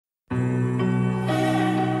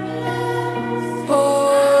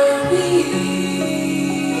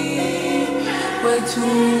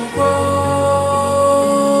too grown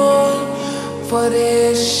for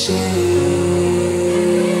this shit.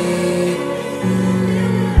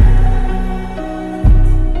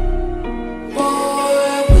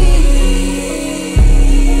 Boy, we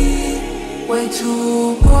way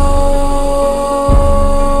too grown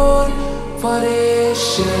for this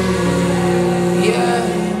shit. Yeah,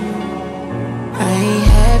 I ain't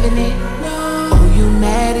having it. Oh, you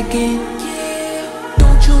mad again?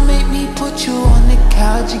 Don't you make me put you on the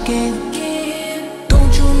couch again?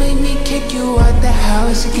 Don't you make me kick you out the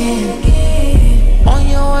house again? On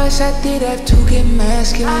your ass I did have to get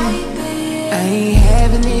masculine. I ain't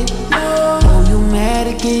having it. Oh, you mad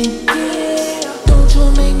again? Don't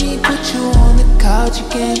you make me put you on the couch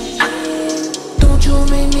again? Don't you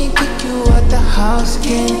make me kick you out the house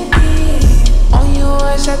again? On your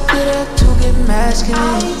ass I did have to get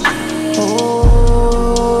masculine.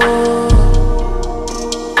 Oh,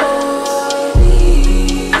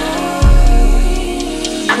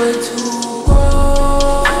 way too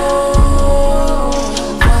grown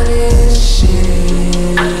for this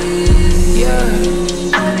shit. Yeah,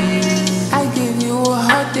 I gave you a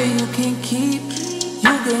heart that you can keep.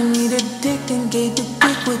 You gave me the dick, then gave the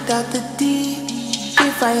dick without the D.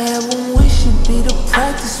 If I had one wish, it'd be to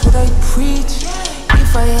practice what I preach.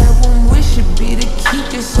 If I had one wish, it'd be to keep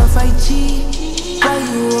this off IG. Why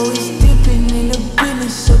you always dipping in the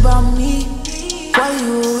business about me? Why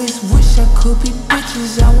you always wish I could be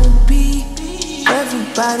bitches I won't be?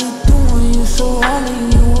 Everybody doing you so only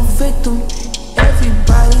you a victim.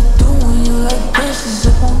 Everybody doing you like dances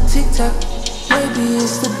up on TikTok. Maybe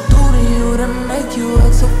it's the dude in you that make you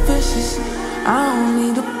act so vicious. I don't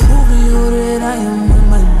need to prove to you that I am with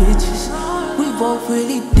my bitches. We both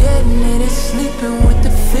really dead and it is sleeping with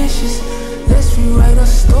the fishes. Let's rewrite our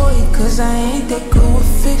story, cause I ain't that good with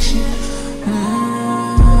fiction.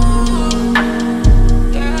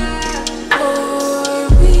 Boy,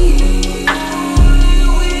 we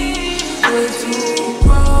way too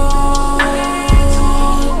grown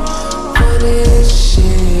for this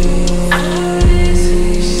shit.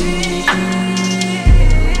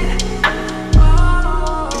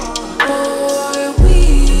 Boy, we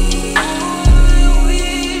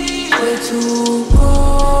way too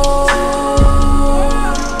grown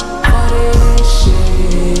for this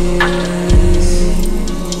shit.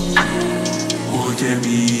 Look at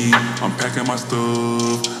me, I'm packing my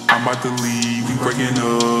stuff. I'm about to leave, we breaking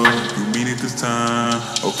up. You mean it this time?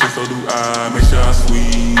 Okay, so do I. Make sure I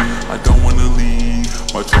sweet. I don't wanna leave.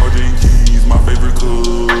 My charging keys, my favorite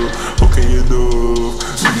club. Okay, enough.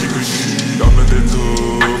 So keep it shit, I'm not that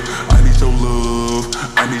tough. I need your love,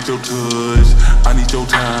 I need your touch, I need your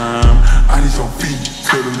time, I need your feet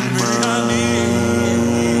cuddling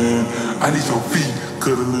mine. I need your feet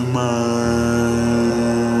cuddling mine.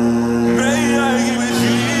 Baby, I give it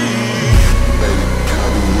you.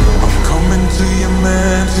 I'm coming to you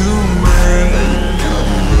man to man,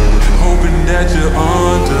 hoping that you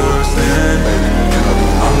understand.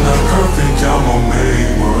 I'm not perfect, I'm gonna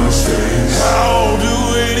make mistakes. I'll do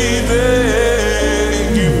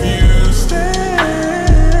anything if you stay.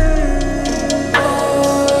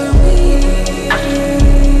 Boy, we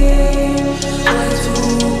way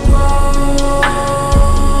too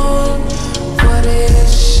grown for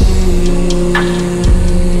this shit.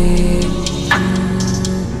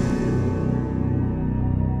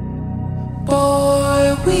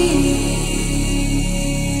 Boy, we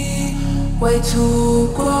way too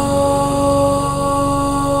grown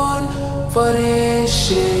for this